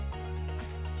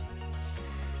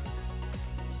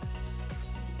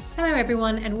Hello,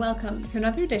 everyone, and welcome to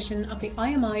another edition of the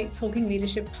IMI Talking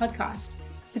Leadership podcast.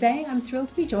 Today, I'm thrilled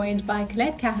to be joined by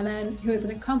Colette Cahalane, who is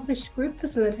an accomplished group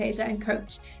facilitator and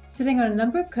coach, sitting on a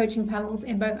number of coaching panels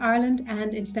in both Ireland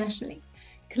and internationally.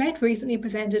 Colette recently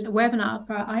presented a webinar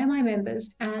for our IMI members,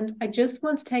 and I just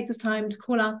want to take this time to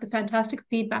call out the fantastic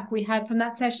feedback we had from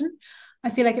that session.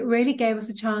 I feel like it really gave us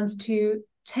a chance to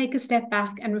take a step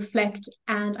back and reflect,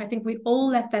 and I think we all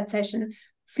left that session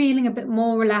feeling a bit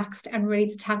more relaxed and ready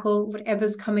to tackle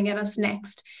whatever's coming at us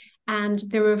next. And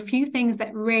there were a few things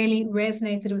that really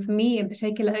resonated with me in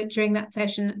particular during that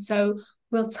session. So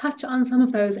we'll touch on some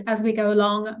of those as we go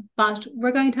along, but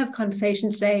we're going to have a conversation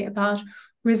today about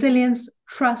resilience,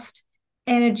 trust,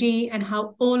 energy, and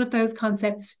how all of those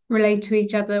concepts relate to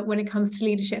each other when it comes to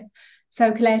leadership.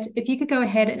 So Colette, if you could go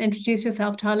ahead and introduce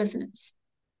yourself to our listeners.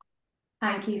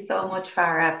 Thank you so much,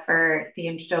 Farah, for the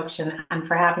introduction and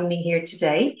for having me here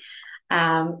today.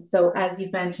 So as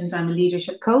you've mentioned, I'm a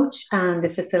leadership coach and a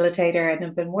facilitator, and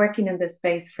I've been working in this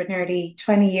space for nearly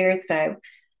 20 years now,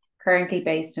 currently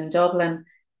based in Dublin.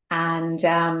 And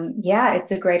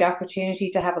it's a great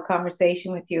opportunity to have a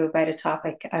conversation with you about a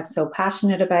topic I'm so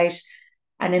passionate about.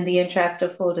 And in the interest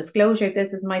of full disclosure,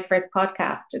 this is my first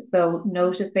podcast. So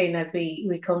noticing as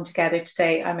we come together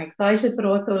today, I'm excited, but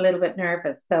also a little bit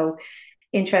nervous. So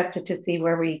interested to see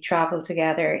where we travel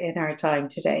together in our time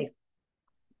today.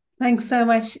 Thanks so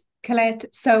much, Colette.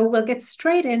 So we'll get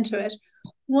straight into it.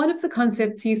 One of the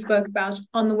concepts you spoke about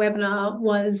on the webinar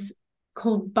was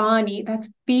called BANI. That's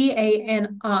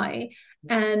BANI.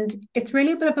 And it's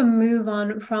really a bit of a move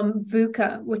on from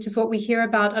VUCA, which is what we hear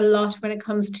about a lot when it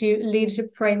comes to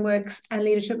leadership frameworks and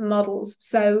leadership models.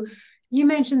 So you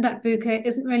mentioned that VUCA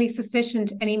isn't really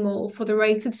sufficient anymore for the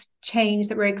rates of change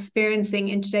that we're experiencing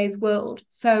in today's world.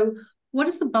 So what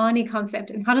is the BANI concept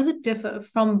and how does it differ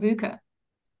from VUCA?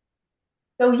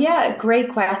 So yeah,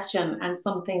 great question, and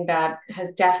something that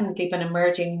has definitely been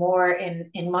emerging more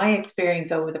in my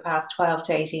experience over the past 12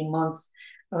 to 18 months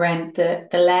around the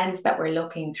lens that we're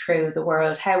looking through the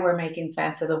world, how we're making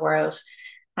sense of the world,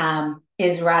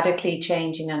 is radically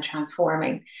changing and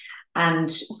transforming.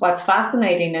 And what's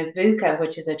fascinating is VUCA,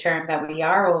 which is a term that we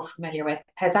are all familiar with,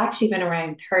 has actually been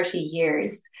around 30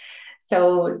 years.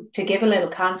 So to give a little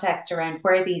context around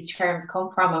where these terms come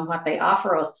from and what they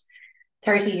offer us,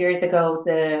 30 years ago,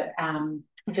 the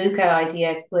VUCA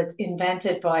idea was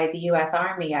invented by the US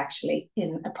Army, actually,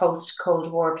 in a post-Cold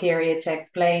War period to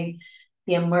explain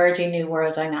the emerging new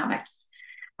world dynamics.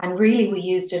 And really, we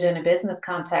used it in a business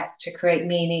context to create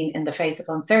meaning in the face of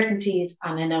uncertainties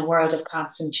and in a world of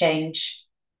constant change.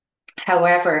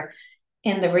 However,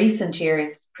 in the recent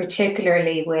years,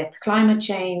 particularly with climate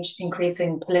change,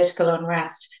 increasing political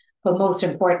unrest, but most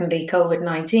importantly,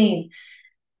 COVID-19,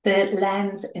 the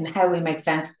lens in how we make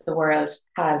sense of the world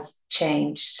has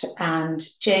changed. And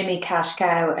Jamie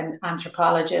Kashkow, an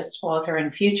anthropologist, author,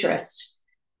 and futurist,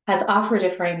 has offered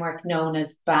a framework known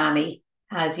as BANI,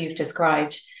 as you've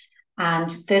described. And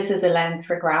this is a lens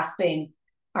for grasping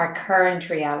our current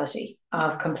reality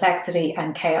of complexity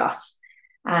and chaos.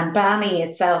 And BANI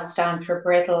itself stands for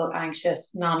brittle,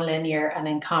 anxious, nonlinear, and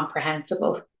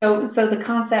incomprehensible. So the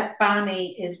concept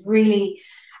BANI is really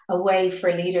a way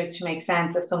for leaders to make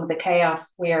sense of some of the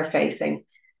chaos we are facing.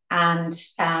 And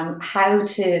how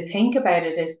to think about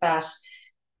it is that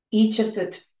each of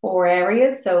the four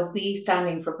areas, so B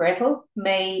standing for brittle,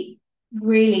 may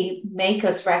really make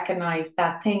us recognize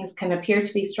that things can appear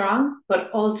to be strong, but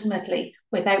ultimately,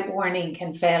 without warning,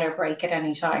 can fail or break at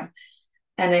any time.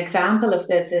 An example of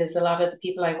this is a lot of the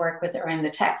people I work with are in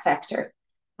the tech sector,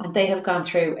 and they have gone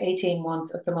through 18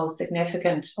 months of the most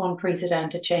significant,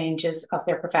 unprecedented changes of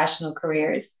their professional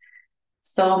careers.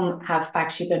 Some have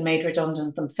actually been made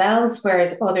redundant themselves,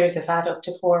 whereas others have had up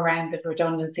to 4 rounds of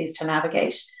redundancies to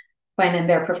navigate, when in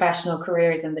their professional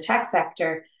careers in the tech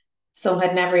sector, some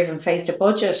had never even faced a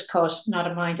budget cut,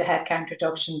 not a mind a headcount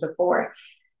reduction before.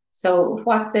 So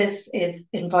what this is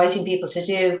inviting people to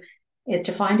do is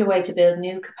to find a way to build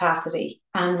new capacity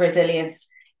and resilience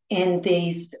in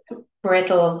these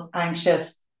brittle,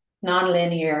 anxious,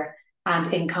 non-linear,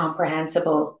 and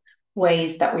incomprehensible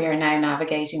ways that we are now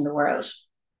navigating the world.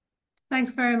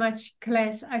 Thanks very much,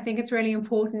 Colette. I think it's really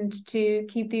important to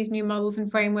keep these new models and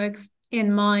frameworks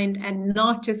in mind and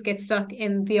not just get stuck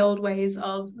in the old ways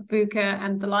of VUCA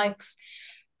and the likes.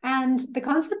 And the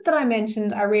concept that I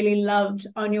mentioned I really loved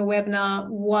on your webinar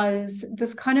was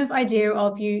this kind of idea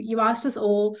of you asked us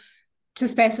all to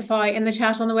specify in the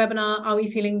chat on the webinar, are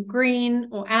we feeling green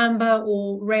or amber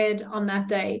or red on that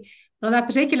day? On that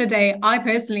particular day, I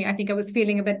think I was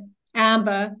feeling a bit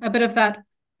amber, a bit of that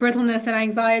brittleness and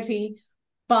anxiety.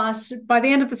 But by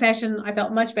the end of the session, I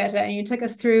felt much better, and you took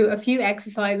us through a few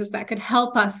exercises that could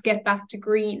help us get back to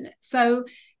green. So,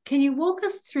 can you walk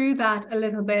us through that a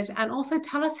little bit and also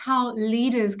tell us how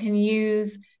leaders can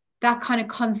use that kind of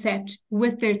concept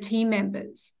with their team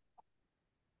members?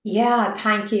 Yeah,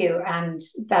 thank you. And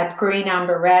that green,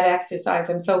 amber, red exercise,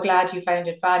 I'm so glad you found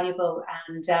it valuable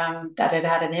and that it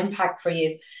had an impact for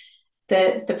you.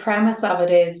 The premise of it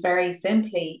is very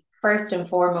simply, first and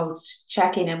foremost,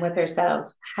 checking in with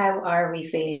ourselves. How are we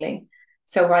feeling?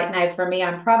 So right now, for me,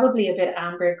 I'm probably a bit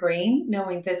amber green,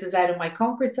 knowing this is out of my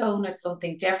comfort zone. It's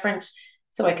something different.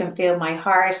 So I can feel my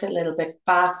heart a little bit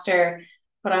faster,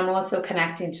 but I'm also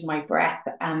connecting to my breath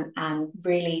and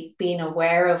really being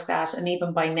aware of that. And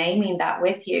even by naming that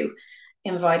with you,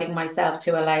 inviting myself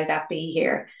to allow that be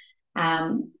here.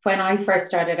 When I first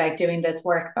started out doing this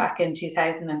work back in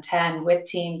 2010 with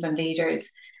teams and leaders,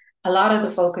 a lot of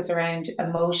the focus around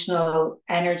emotional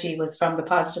energy was from the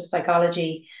positive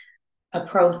psychology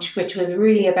approach, which was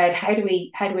really about how do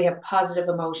we have positive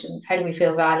emotions, how do we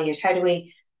feel valued, how do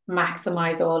we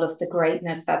maximize all of the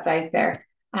greatness that's out there.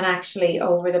 And actually,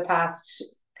 over the past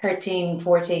 13,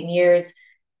 14 years,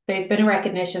 there's been a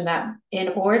recognition that in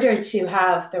order to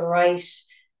have the right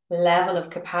level of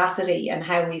capacity and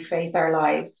how we face our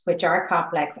lives, which are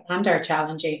complex and are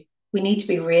challenging, we need to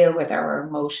be real with our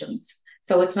emotions.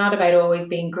 So it's not about always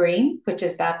being green, which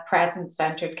is that present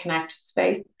centered connected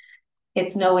space.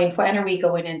 It's knowing when are we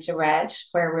going into red,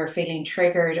 where we're feeling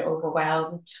triggered,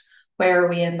 overwhelmed, where are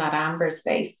we in that amber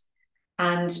space.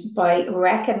 And by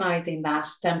recognizing that,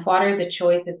 then what are the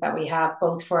choices that we have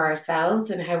both for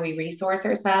ourselves and how we resource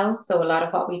ourselves? So, a lot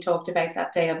of what we talked about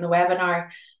that day on the webinar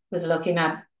was looking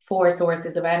at four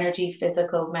sources of energy: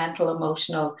 physical, mental,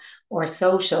 emotional, or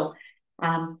social.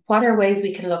 What are ways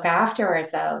we can look after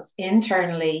ourselves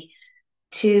internally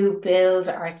to build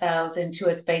ourselves into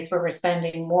a space where we're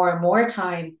spending more and more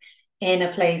time in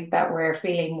a place that we're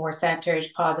feeling more centered,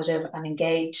 positive, and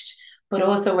engaged, but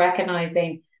also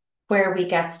recognizing where we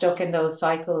get stuck in those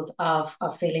cycles of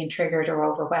feeling triggered or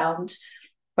overwhelmed.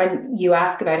 When you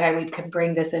ask about how we can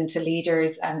bring this into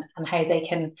leaders and how they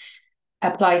can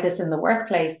apply this in the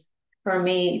workplace, for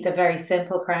me, the very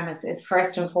simple premise is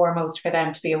first and foremost for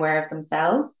them to be aware of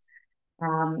themselves.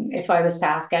 If I was to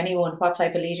ask anyone what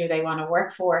type of leader they want to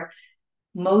work for,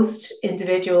 most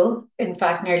individuals, in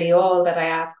fact, nearly all that I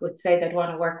ask would say they'd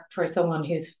want to work for someone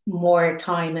who's more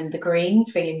time in the green,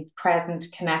 feeling present,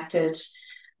 connected,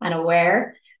 and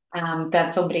aware,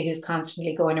 than somebody who's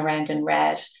constantly going around in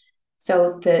red.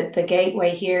 So the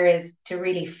gateway here is to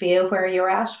really feel where you're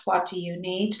at. What do you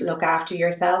need? Look after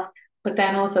yourself, but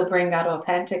then also bring that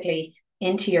authentically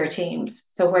into your teams.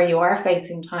 So where you are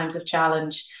facing times of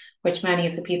challenge, which many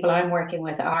of the people I'm working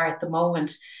with are at the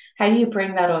moment, how do you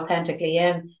bring that authentically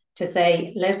in to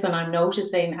say, listen, I'm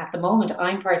noticing at the moment,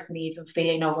 I'm personally even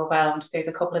feeling overwhelmed. There's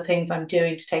a couple of things I'm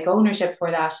doing to take ownership for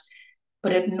that,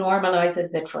 but it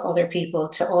normalizes it for other people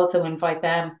to also invite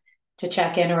them to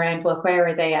check in around, well, where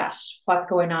are they at? What's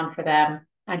going on for them?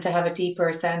 And to have a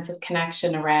deeper sense of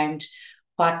connection around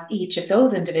what each of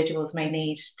those individuals may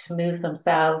need to move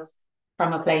themselves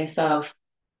from a place of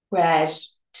red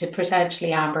to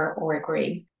potentially amber or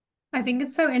green. I think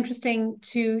it's so interesting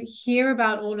to hear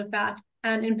about all of that.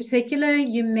 And in particular,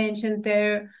 you mentioned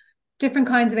there are different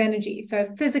kinds of energy. So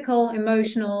physical,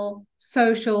 emotional,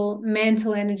 social,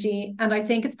 mental energy. And I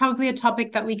think it's probably a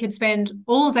topic that we could spend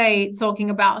all day talking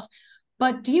about.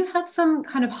 But do you have some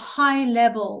kind of high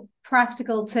level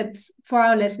practical tips for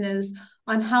our listeners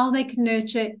on how they can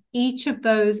nurture each of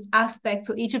those aspects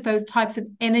or each of those types of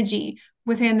energy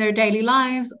within their daily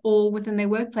lives or within their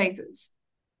workplaces?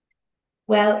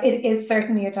 Well, it is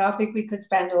certainly a topic we could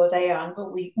spend all day on,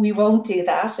 but we won't do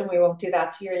that, and we won't do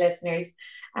that to your listeners.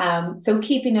 So,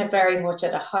 keeping it very much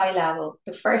at a high level,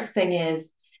 the first thing is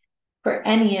for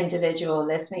any individual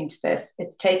listening to this,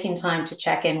 it's taking time to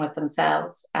check in with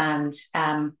themselves and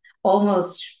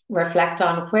almost reflect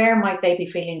on where might they be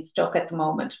feeling stuck at the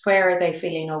moment, where are they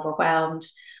feeling overwhelmed,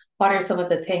 what are some of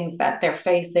the things that they're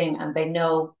facing, and they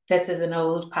know this is an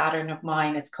old pattern of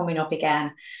mine, it's coming up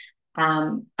again.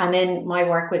 And in my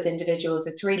work with individuals,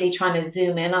 it's really trying to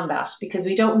zoom in on that because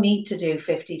we don't need to do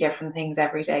 50 different things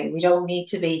every day. We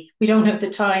don't have the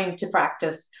time to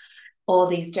practice all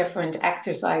these different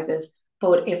exercises.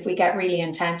 But if we get really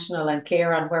intentional and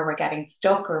clear on where we're getting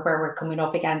stuck or where we're coming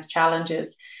up against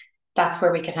challenges, that's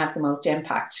where we can have the most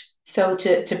impact. So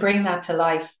to bring that to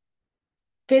life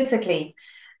physically,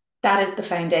 that is the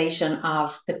foundation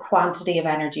of the quantity of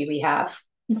energy we have.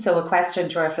 So a question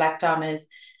to reflect on is,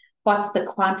 what's the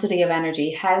quantity of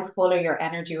energy? How full are your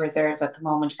energy reserves at the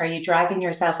moment? Are you dragging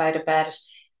yourself out of bed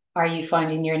Are you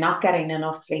finding you're not getting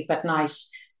enough sleep at night?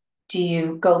 Do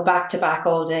you go back to back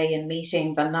all day in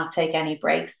meetings and not take any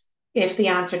breaks? If the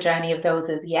answer to any of those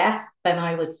is yes, then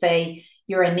I would say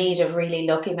you're in need of really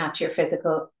looking at your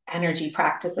physical energy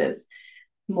practices.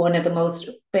 One of the most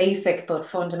basic but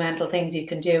fundamental things you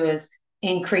can do is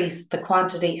increase the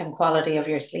quantity and quality of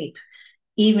your sleep,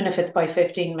 even if it's by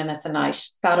 15 minutes a night.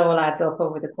 That all adds up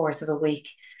over the course of a week.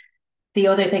 The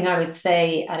other thing I would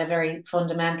say at a very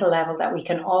fundamental level that we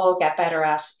can all get better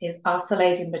at is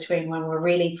oscillating between when we're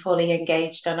really fully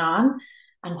engaged and on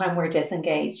and when we're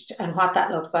disengaged. And what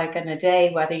that looks like in a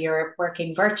day, whether you're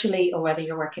working virtually or whether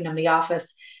you're working in the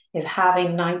office, is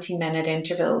having 90-minute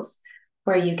intervals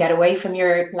where you get away from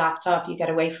your laptop, you get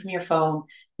away from your phone,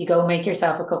 you go make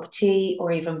yourself a cup of tea,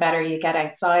 or even better, you get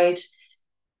outside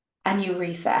and you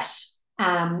reset.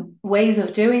 Ways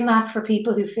of doing that for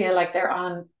people who feel like they're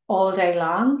on all day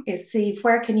long is see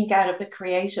where can you get a bit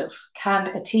creative? Can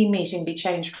a team meeting be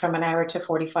changed from an hour to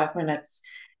 45 minutes?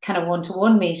 Can a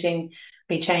one-to-one meeting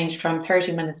be changed from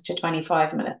 30 minutes to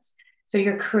 25 minutes? So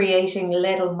you're creating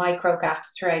little micro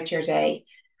gaps throughout your day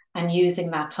and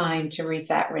using that time to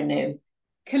reset, renew.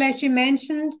 Colette, you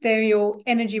mentioned they're your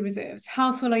energy reserves.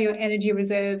 How full are your energy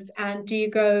reserves? And do you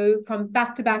go from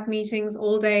back to back meetings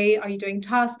all day? Are you doing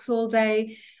tasks all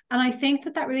day? And I think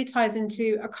that that really ties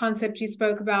into a concept you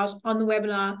spoke about on the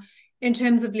webinar in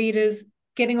terms of leaders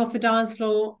getting off the dance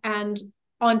floor and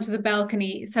onto the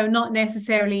balcony. So, not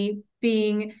necessarily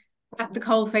being at the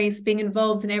coalface, being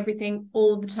involved in everything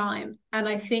all the time. And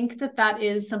I think that that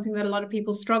is something that a lot of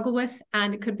people struggle with.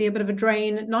 And it could be a bit of a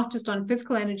drain, not just on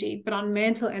physical energy, but on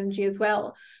mental energy as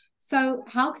well. So,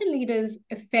 how can leaders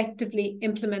effectively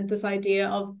implement this idea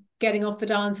of getting off the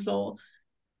dance floor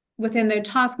within their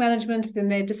task management, within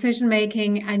their decision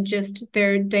making, and just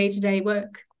their day to day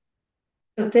work?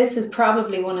 So this is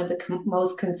probably one of the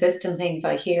most consistent things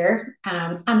I hear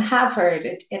and have heard.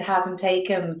 It hasn't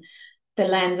taken the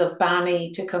lens of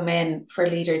Banny to come in for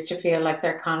leaders to feel like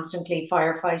they're constantly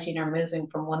firefighting or moving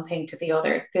from one thing to the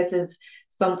other. This is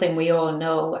something we all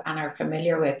know and are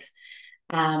familiar with.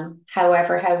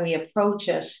 However, how we approach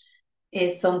it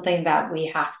is something that we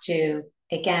have to,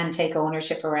 again, take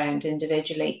ownership around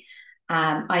individually.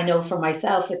 I know for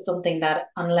myself, it's something that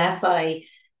unless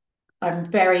I'm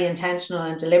very intentional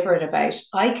and deliberate about,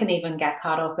 I can even get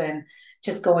caught up in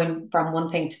just going from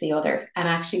one thing to the other. And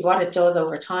actually, what it does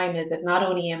over time is it not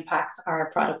only impacts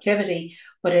our productivity,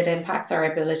 but it impacts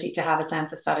our ability to have a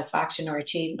sense of satisfaction or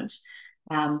achievement.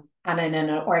 And in an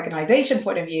organization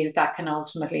point of view, that can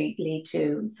ultimately lead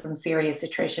to some serious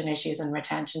attrition issues and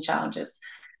retention challenges.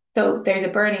 So there's a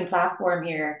burning platform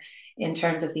here in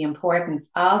terms of the importance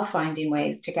of finding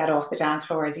ways to get off the dance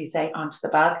floor, as you say, onto the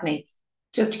balcony.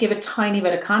 Just to give a tiny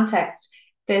bit of context,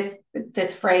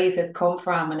 this phrase has come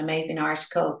from an amazing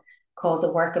article called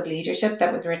The Work of Leadership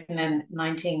that was written in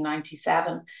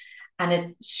 1997. And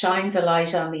it shines a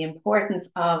light on the importance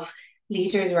of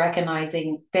leaders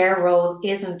recognizing their role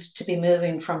isn't to be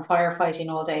moving from firefighting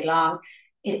all day long.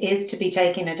 It is to be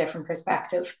taking a different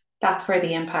perspective. That's where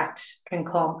the impact can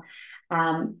come.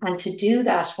 And to do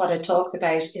that, what it talks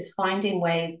about is finding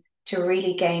ways to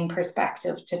really gain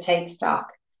perspective, to take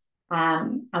stock.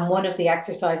 And one of the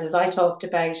exercises I talked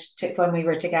about when we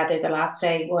were together the last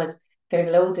day was there's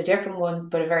loads of different ones,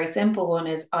 but a very simple one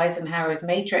is Eisenhower's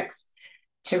matrix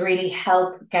to really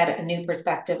help get a new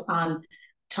perspective on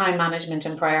time management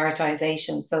and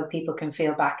prioritization so people can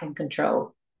feel back in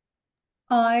control.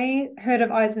 I heard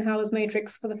of Eisenhower's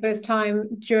matrix for the first time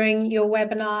during your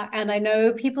webinar, and I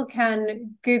know people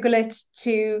can Google it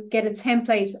to get a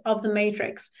template of the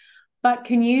matrix. But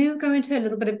can you go into a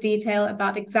little bit of detail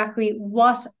about exactly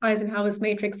what Eisenhower's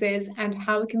matrix is and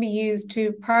how it can be used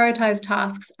to prioritize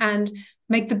tasks and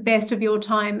make the best of your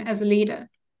time as a leader?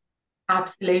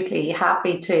 Absolutely,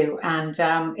 happy to. And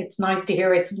it's nice to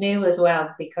hear it's new as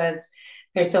well because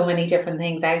there's so many different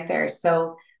things out there.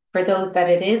 So for those that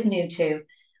it is new to,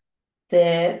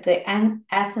 the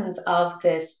essence of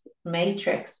this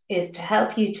matrix is to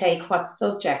help you take what's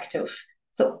subjective,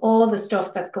 so all the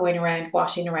stuff that's going around,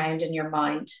 washing around in your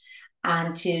mind,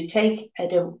 and to take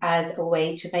it as a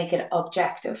way to make it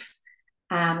objective.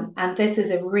 And this is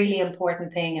a really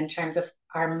important thing in terms of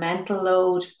our mental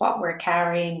load, what we're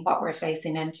carrying, what we're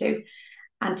facing into.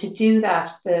 And to do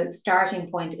that, the starting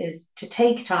point is to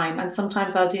take time. And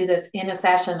sometimes I'll do this in a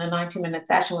session, a 90-minute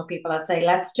session with people. I'll say,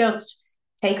 let's just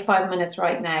take 5 minutes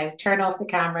right now, turn off the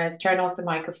cameras, turn off the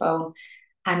microphone,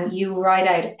 and you write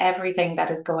out everything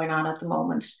that is going on at the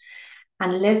moment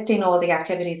and listing all the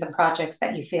activities and projects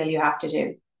that you feel you have to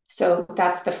do. So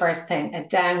that's the first thing, a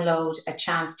download, a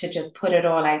chance to just put it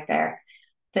all out there.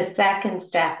 The second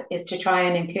step is to try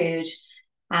and include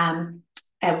um,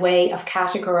 a way of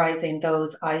categorizing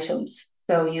those items.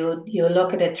 So you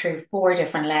look at it through four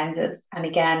different lenses. And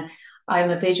again, I'm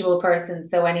a visual person,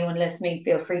 so anyone listening,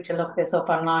 feel free to look this up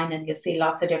online, and you'll see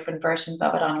lots of different versions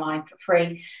of it online for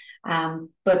free.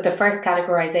 But the first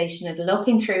categorization is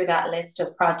looking through that list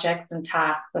of projects and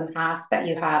tasks that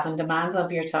you have and demands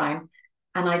of your time,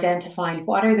 and identifying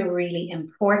what are the really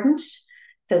important.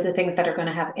 So the things that are going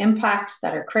to have impact,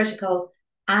 that are critical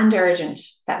and urgent,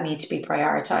 that need to be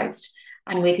prioritized.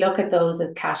 And we'd look at those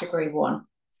as category one.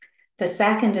 The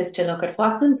second is to look at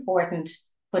what's important,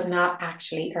 but not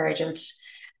actually urgent.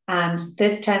 And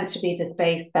this tends to be the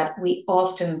space that we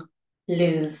often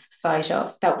lose sight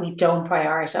of, that we don't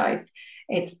prioritize.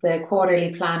 It's the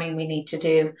quarterly planning we need to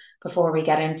do before we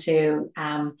get into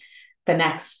the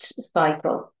next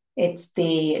cycle. It's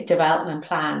the development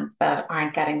plans that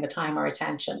aren't getting the time or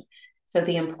attention. So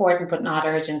the important but not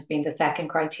urgent being the second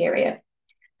criteria.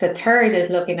 The third is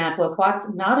looking at, well, what's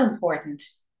not important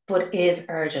but is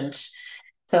urgent.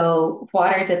 So,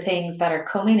 what are the things that are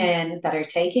coming in that are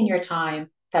taking your time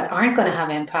that aren't going to have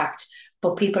impact,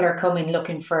 but people are coming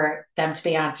looking for them to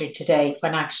be answered today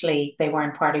when actually they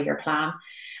weren't part of your plan?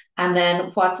 And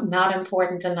then what's not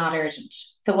important and not urgent.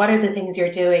 So, what are the things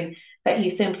you're doing that you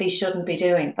simply shouldn't be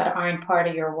doing, that aren't part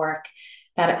of your work,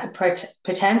 that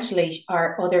potentially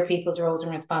are other people's roles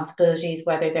and responsibilities,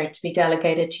 whether they're to be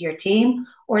delegated to your team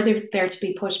or they're to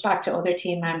be pushed back to other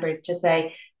team members to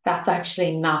say, that's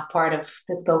actually not part of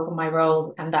the scope of my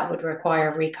role, and that would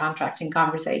require recontracting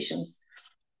conversations.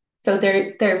 So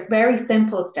they're very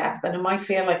simple steps, and it might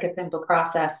feel like a simple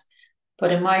process,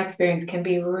 but in my experience can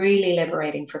be really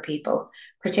liberating for people,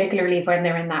 particularly when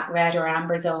they're in that red or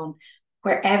amber zone,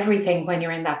 where everything, when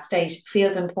you're in that state,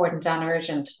 feels important and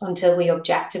urgent until we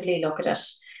objectively look at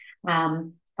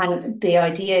it. And the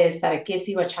idea is that it gives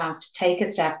you a chance to take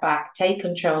a step back, take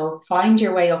control, find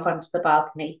your way up onto the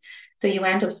balcony. So you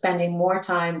end up spending more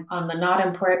time on the not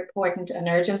important and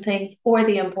urgent things, or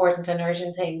the important and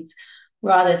urgent things,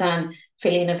 rather than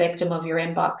feeling a victim of your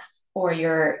inbox or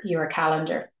your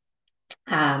calendar.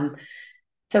 Um,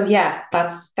 so yeah,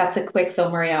 that's a quick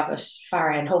summary of it,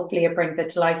 Farah, and hopefully it brings it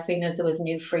to life, seeing as it was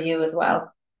new for you as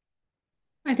well.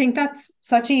 I think that's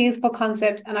such a useful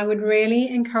concept, and I would really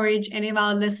encourage any of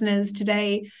our listeners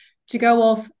today to go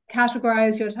off,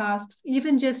 categorize your tasks,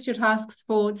 even just your tasks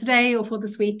for today or for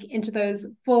this week, into those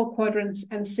four quadrants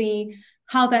and see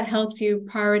how that helps you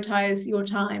prioritize your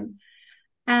time.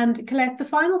 And Colette, the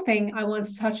final thing I want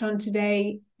to touch on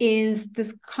today is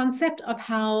this concept of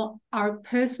how our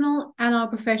personal and our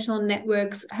professional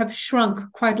networks have shrunk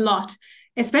quite a lot,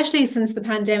 especially since the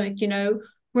pandemic.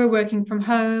 We're working from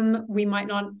home. We might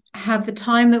not have the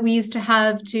time that we used to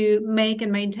have to make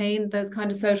and maintain those kind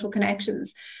of social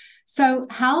connections. So,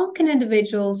 how can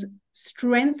individuals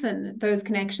strengthen those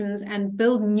connections and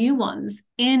build new ones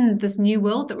in this new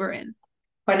world that we're in?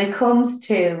 When it comes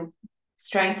to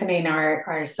strengthening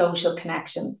our social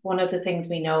connections, one of the things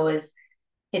we know is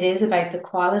it is about the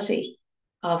quality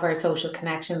of our social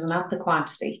connections, not the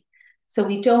quantity. So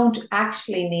we don't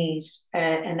actually need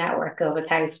a network of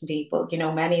 1,000 people.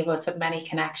 Many of us have many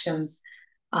connections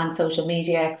on social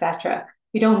media, etc.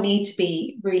 We don't need to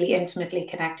be really intimately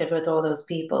connected with all those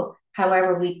people.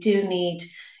 However, we do need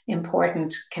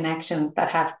important connections that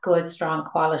have good, strong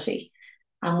quality.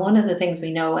 And one of the things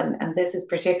we know, and this is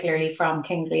particularly from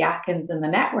Kingsley Atkins and the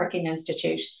Networking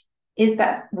Institute, is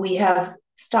that we have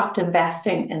stopped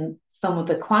investing in some of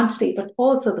the quantity, but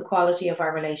also the quality of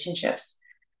our relationships.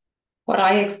 What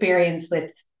I experience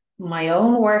with my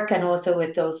own work and also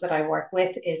with those that I work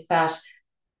with is that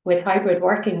with hybrid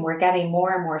working, we're getting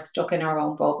more and more stuck in our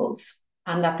own bubbles.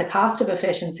 And that the cost of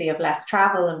efficiency of less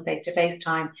travel and face to face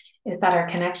time is that our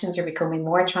connections are becoming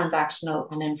more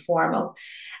transactional and informal.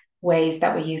 Ways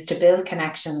that we used to build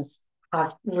connections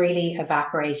have really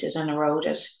evaporated and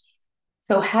eroded.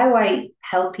 So, how I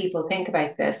help people think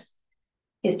about this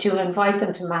is to invite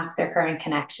them to map their current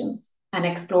connections and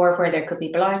explore where there could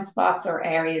be blind spots or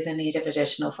areas in need of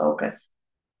additional focus.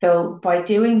 So, by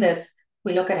doing this,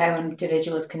 we look at how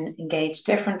individuals can engage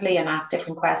differently and ask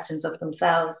different questions of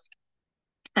themselves.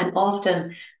 And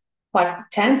often, what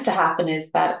tends to happen is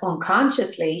that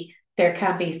unconsciously, there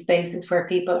can be spaces where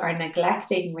people are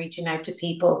neglecting reaching out to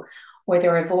people, or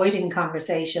they're avoiding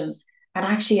conversations. And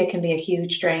actually, it can be a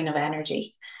huge drain of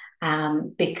energy,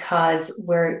 because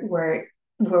we're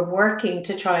working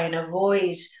to try and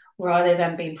avoid rather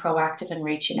than being proactive and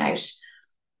reaching out.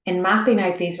 In mapping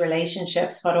out these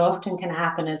relationships, what often can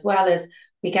happen as well is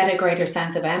we get a greater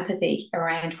sense of empathy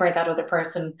around where that other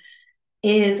person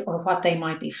is or what they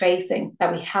might be facing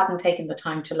that we haven't taken the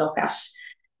time to look at.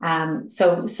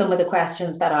 So some of the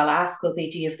questions that I'll ask will be,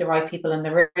 do you have the right people in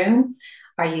the room?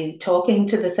 Are you talking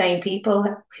to the same people?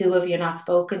 Who have you not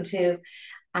spoken to?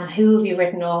 And who have you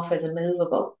written off as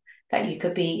immovable that you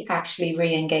could be actually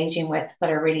re-engaging with that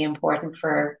are really important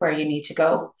for where you need to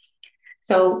go?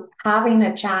 So having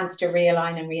a chance to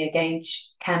realign and re-engage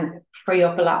can free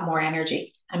up a lot more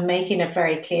energy, and making it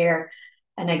very clear.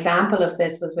 An example of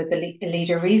this was with a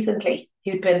leader recently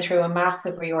who'd been through a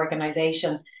massive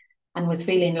reorganization and was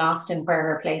feeling lost in where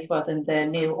her place was in the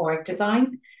new org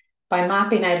design. By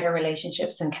mapping out her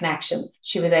relationships and connections,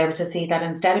 she was able to see that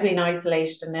instead of being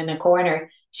isolated and in a corner,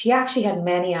 she actually had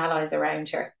many allies around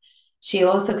her. She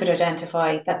also could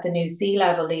identify that the new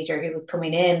C-level leader who was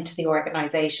coming into the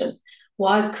organization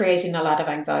was creating a lot of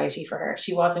anxiety for her.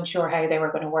 She wasn't sure how they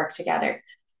were going to work together.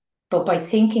 But by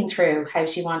thinking through how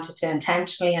she wanted to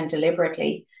intentionally and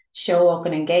deliberately show up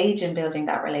and engage in building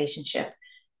that relationship,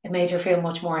 it made her feel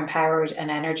much more empowered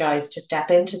and energized to step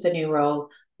into the new role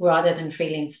rather than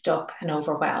feeling stuck and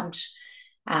overwhelmed.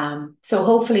 So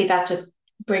hopefully that just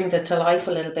brings it to life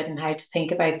a little bit in how to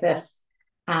think about this.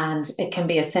 And it can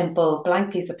be a simple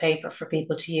blank piece of paper for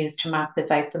people to use to map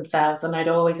this out themselves. And I'd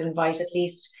always invite at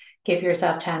least give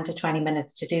yourself 10 to 20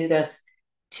 minutes to do this,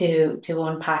 to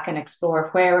unpack and explore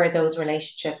where are those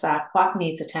relationships at, what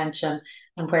needs attention,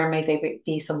 and where may they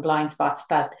be some blind spots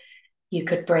that you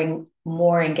could bring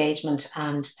more engagement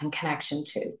and connection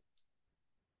to.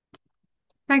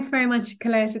 Thanks very much,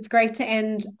 Colette. It's great to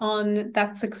end on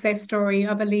that success story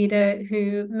of a leader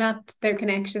who mapped their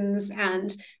connections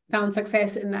and found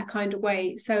success in that kind of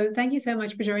way. So thank you so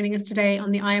much for joining us today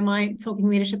on the IMI Talking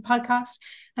Leadership podcast.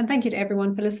 And thank you to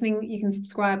everyone for listening. You can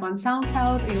subscribe on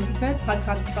SoundCloud or your preferred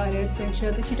podcast provider to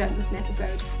ensure that you don't miss an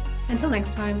episode. Until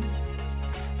next time.